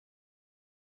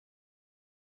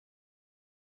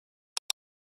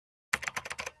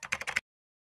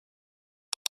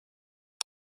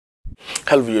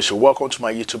Hello viewers, so welcome to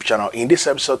my YouTube channel. In this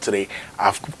episode today,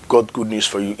 I've got good news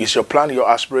for you. It's your plan, your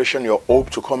aspiration, your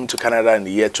hope to come to Canada in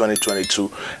the year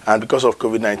 2022, and because of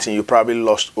COVID-19 you probably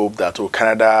lost hope that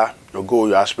Canada, your goal,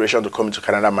 your aspiration to come into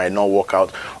Canada might not work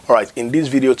out. All right, in this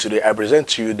video today I present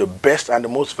to you the best and the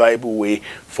most viable way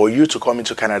for you to come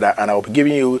into Canada, and I'll be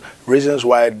giving you reasons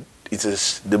why it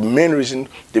is the main reason,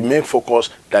 the main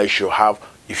focus that you should have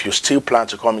if you still plan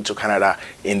to come into Canada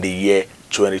in the year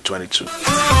 2022.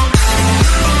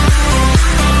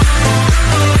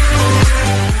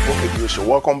 So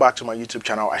welcome back to my YouTube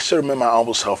channel. I still remember my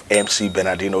humble self, MC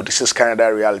Bernardino. This is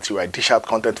Canada Reality, where I dish out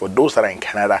content for those that are in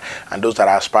Canada and those that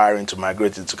are aspiring to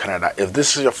migrate into Canada. If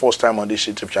this is your first time on this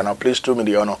YouTube channel, please do me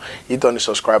the honor, hit on the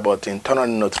subscribe button, turn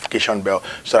on the notification bell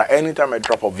so that anytime I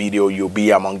drop a video, you'll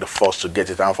be among the first to get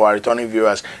it. And for our returning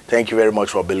viewers, thank you very much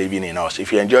for believing in us.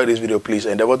 If you enjoyed this video, please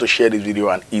endeavor to share this video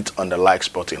and hit on the likes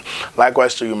button.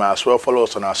 Likewise, too, you might as well follow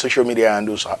us on our social media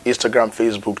handles, our Instagram,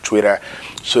 Facebook, Twitter,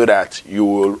 so that you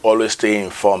will always stay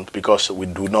informed, because we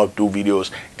do not do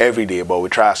videos every day, but we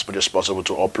try as much as possible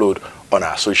to upload on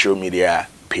our social media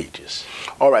pages.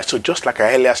 All right, so just like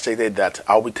I earlier stated, that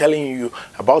I'll be telling you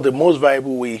about the most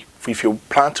viable way if you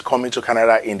plan to come into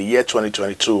Canada in the year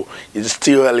 2022. It's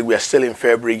still early, we are still in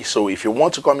February, so if you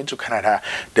want to come into Canada,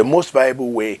 the most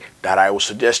viable way that I will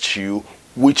suggest to you,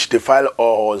 which the file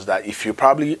odds that if you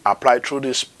probably apply through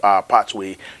this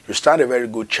pathway, you stand a very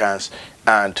good chance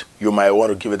and you might want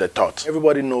to give it a thought.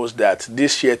 Everybody knows that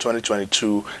this year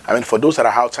 2022, I mean, for those that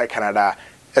are outside Canada,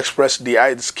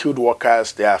 the skilled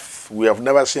workers, we have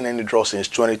never seen any draw since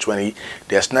 2020.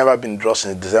 There's never been draw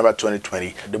since December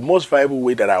 2020. The most viable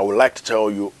way that I would like to tell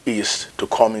you is to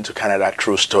come into Canada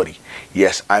through study.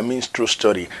 Yes, I mean through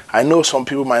study. I know some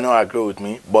people might not agree with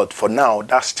me, but for now,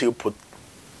 that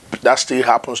still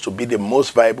happens to be the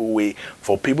most viable way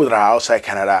for people that are outside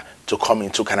Canada to come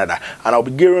into Canada. And I'll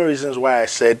be giving reasons why I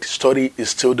said study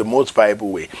is still the most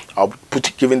viable way. I'll be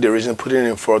giving the reason, putting it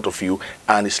in front of you,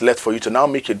 and it's left for you to now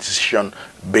make a decision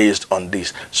based on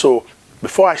this. So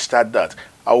before I start that,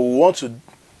 I will want to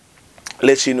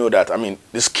let you know that, I mean,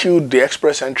 the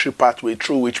express entry pathway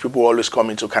through which people always come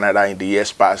into Canada in the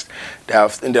years past, they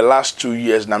have, in the last 2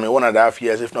 years, I mean 1.5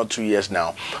 years, if not 2 years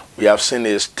now, we have seen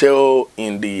is still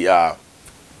in the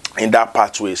in that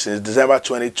pathway since December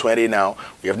 2020. Now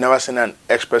we have never seen an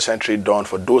express entry done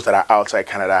for those that are outside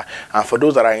Canada, and for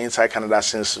those that are inside Canada,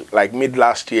 since like mid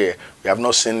last year, we have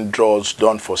not seen draws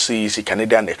done for CEC,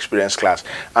 Canadian Experience Class.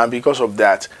 And because of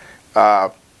that,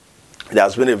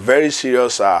 there's been a very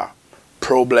serious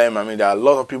problem. I mean, there are a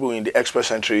lot of people in the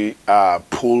express entry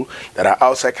pool that are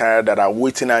outside Canada that are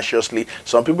waiting anxiously.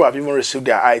 Some people have even received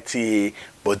their ITA,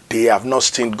 but they have not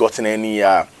still gotten any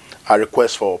a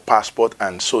request for passport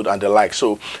and the like.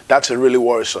 So that's really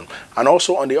worrisome. And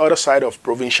also on the other side of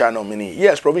provincial nominee,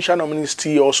 yes, provincial nominees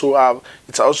still also have,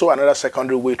 it's also another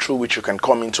secondary way through which you can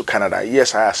come into Canada.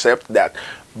 Yes, I accept that,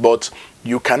 but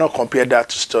you cannot compare that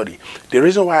to study. The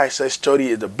reason why I say study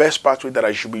is the best pathway that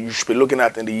you should be looking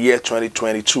at in the year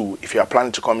 2022 if you are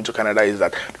planning to come into Canada is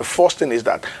that the first thing is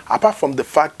that, apart from the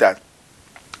fact that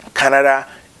Canada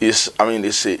is, I mean,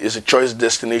 it's a choice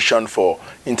destination for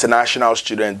international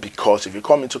students, because if you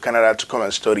come into Canada to come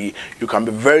and study, you can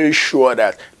be very sure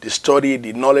that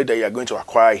the knowledge that you are going to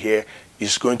acquire here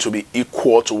is going to be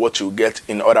equal to what you get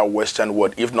in other Western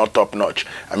world, if not top notch.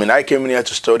 I mean, I came in here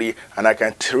to study, and I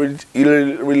can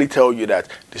really tell you that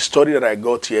the study that I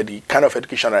got here, the kind of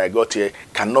education that I got here,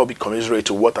 cannot be commensurate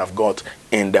to what I've got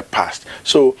in the past.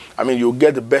 So, I mean, you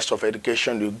get the best of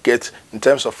education, you get in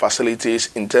terms of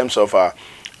facilities, in terms of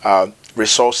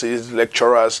resources,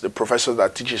 lecturers, the professors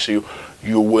that teaches you,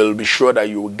 you will be sure that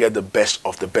you will get the best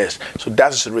of the best. So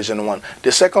that's the reason one.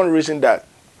 The second reason that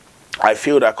I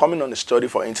feel that coming on a study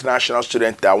for international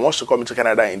student that wants to come into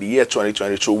Canada in the year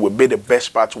 2022 will be the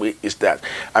best pathway is that,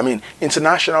 I mean,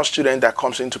 international student that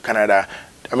comes into Canada,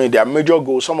 I mean, their major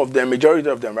goals, majority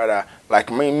of them rather,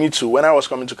 like me too, when I was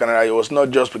coming to Canada, it was not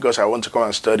just because I want to come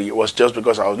and study, it was just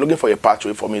because I was looking for a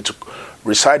pathway for me to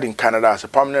reside in Canada as a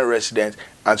permanent resident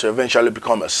and to eventually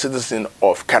become a citizen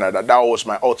of Canada. That was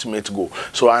my ultimate goal.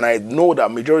 So, and I know that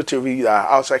majority of you that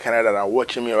are outside Canada that are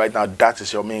watching me right now, that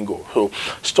is your main goal. So,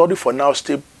 study for now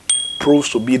still proves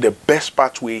to be the best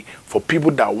pathway for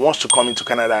people that wants to come into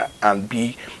Canada and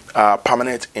be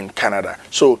permanent in Canada.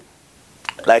 So,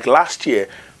 like last year,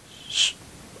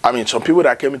 I mean, some people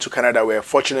that came into Canada were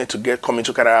fortunate to come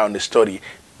into Canada on the study.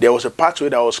 There was a pathway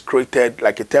that was created,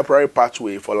 like a temporary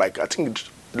pathway for like, I think it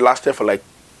lasted for like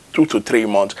 2 to 3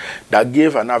 months, that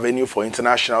gave an avenue for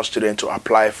international students to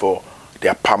apply for they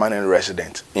are permanent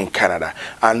residents in Canada.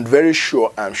 And I'm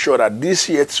sure that this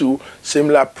year too,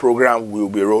 similar program will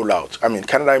be rolled out. I mean,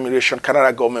 Canada Immigration,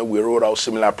 Canada government will roll out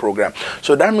similar program.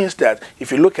 So that means that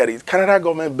if you look at it, Canada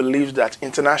government believes that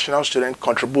international students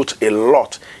contribute a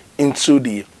lot into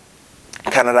the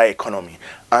Canada economy,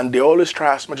 and they always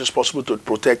try as much as possible to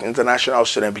protect international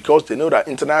students, because they know that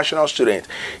international students,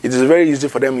 it is very easy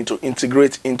for them to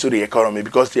integrate into the economy,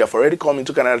 because they have already come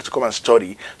into Canada to come and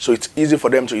study, so it's easy for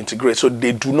them to integrate. So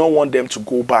they do not want them to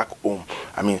go back home.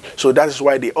 I mean, so that is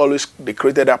why they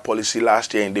created that policy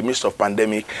last year in the midst of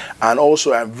pandemic. And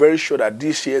also I'm very sure that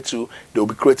this year too, they'll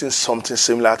be creating something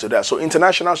similar to that. So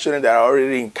international students that are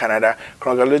already in Canada,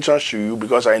 congratulations to you,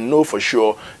 because I know for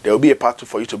sure there will be a path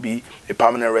for you to be a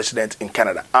permanent resident in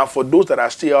Canada. And for those that are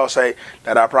still outside,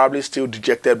 that are probably still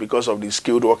dejected because of the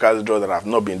skilled workers draw that have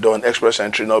not been done, express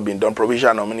entry not been done,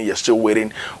 provisional nominee, you're still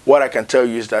waiting, what I can tell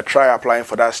you is that try applying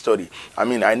for that study. I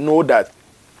mean, I know that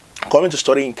coming to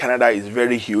study in Canada is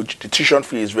very huge. The tuition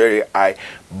fee is very high,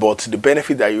 but the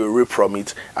benefit that you reap from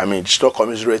it, I mean, it's not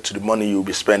commensurate to the money you'll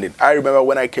be spending. I remember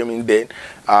when I came in there,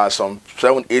 some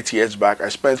 7-8 years back, I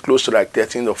spent close to like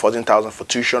 13,000 or 14,000 for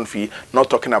tuition fee, not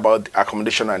talking about the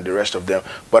accommodation and the rest of them.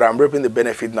 But I'm reaping the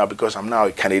benefit now because I'm now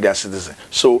a Canadian citizen.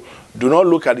 So do not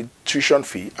look at the tuition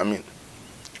fee. I mean,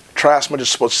 try as much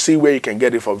as possible, see where you can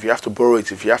get it from. If you have to borrow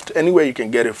it, if you have to, anywhere you can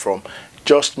get it from,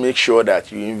 just make sure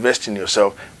that you invest in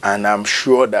yourself, and I'm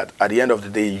sure that at the end of the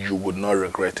day you would not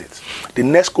regret it. The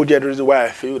next cogent reason why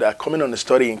I feel that coming on a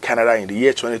study in Canada in the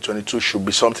year 2022 should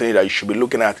be something that you should be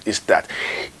looking at is that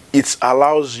it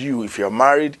allows you, if you're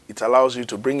married, it allows you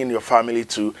to bring in your family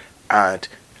too, and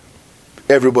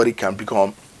everybody can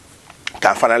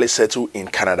finally settle in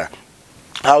Canada.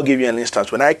 I'll give you an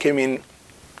instance. When I came in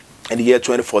the year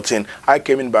 2014, I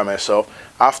came in by myself.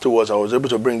 Afterwards, I was able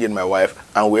to bring in my wife,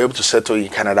 and we were able to settle in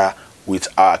Canada with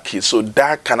our kids. So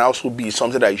that can also be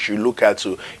something that you should look at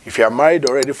too. If you are married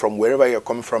already from wherever you're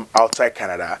coming from outside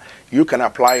Canada, you can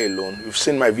apply alone. You've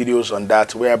seen my videos on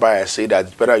that, whereby I say that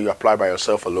it's better you apply by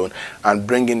yourself alone and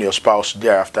bring in your spouse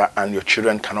thereafter, and your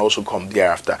children can also come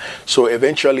thereafter. So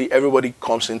eventually everybody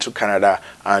comes into Canada,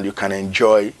 and you can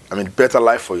enjoy, I mean, better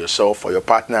life for yourself, for your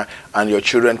partner, and your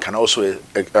children can also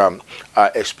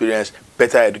experience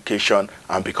better education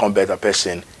and become better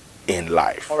person in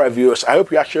life. All right, viewers, I hope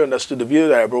you actually understood the video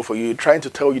that I brought for you, trying to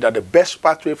tell you that the best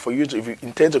pathway for you to, if you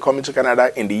intend to come into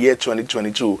Canada in the year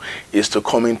 2022, is to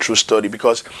come in through study.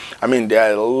 Because I mean,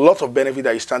 there are a lot of benefits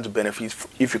that you stand to benefit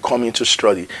if you come into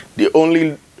study. The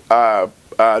only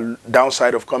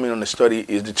downside of coming on a study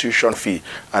is the tuition fee,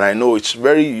 and I know it's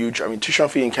very huge. I mean, tuition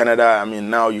fee in Canada, I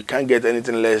mean, now you can't get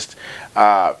anything less.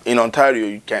 In Ontario,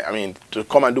 you can, I mean, to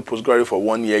come and do postgraduate for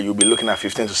 1 year, you'll be looking at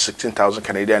 15,000 to 16,000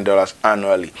 Canadian dollars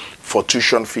annually for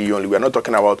tuition fee only. We're not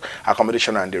talking about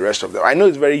accommodation and the rest of them. I know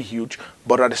it's very huge,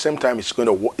 but at the same time,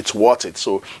 it's worth it.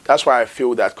 So that's why I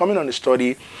feel that coming on the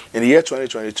study in the year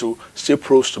 2022 still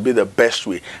proves to be the best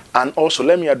way. And also,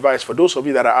 let me advise for those of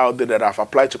you that are out there that have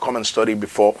applied to come and study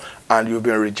before and you've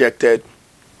been rejected.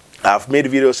 I've made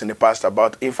videos in the past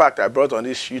about, in fact, I brought on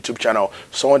this YouTube channel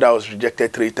someone that was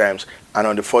rejected 3 times, and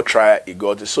on the 4th try he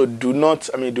got it. So do not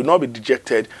be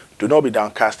dejected, do not be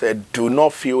downcasted, do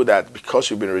not feel that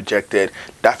because you've been rejected,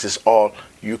 that is all.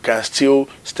 You can still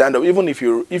stand up, even if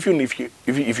you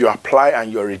apply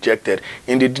and you're rejected.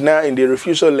 In the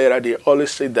refusal letter, they always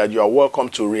say that you are welcome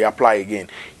to reapply again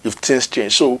if things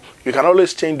change. So you can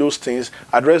always change those things,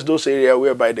 address those areas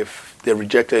whereby they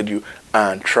rejected you,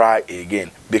 and try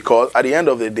again. Because at the end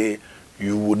of the day,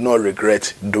 you would not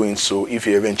regret doing so if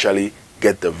you eventually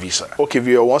get the visa. Okay,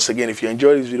 viewer, once again, if you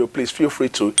enjoyed this video, please feel free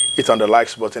to hit on the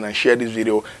likes button and share this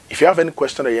video. If you have any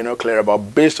question that you're not clear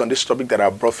about based on this topic that I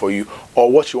brought for you,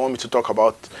 or what you want me to talk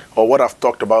about, or what I've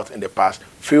talked about in the past,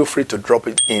 feel free to drop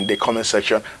it in the comment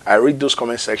section. I read those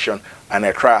comment section, and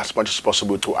I try as much as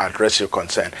possible to address your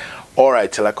concern. All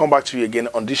right, till I come back to you again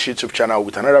on this YouTube channel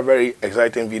with another very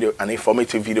exciting video, and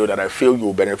informative video that I feel you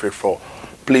will benefit from.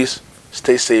 Please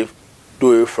stay safe,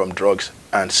 do away from drugs,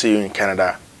 and see you in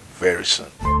Canada very soon.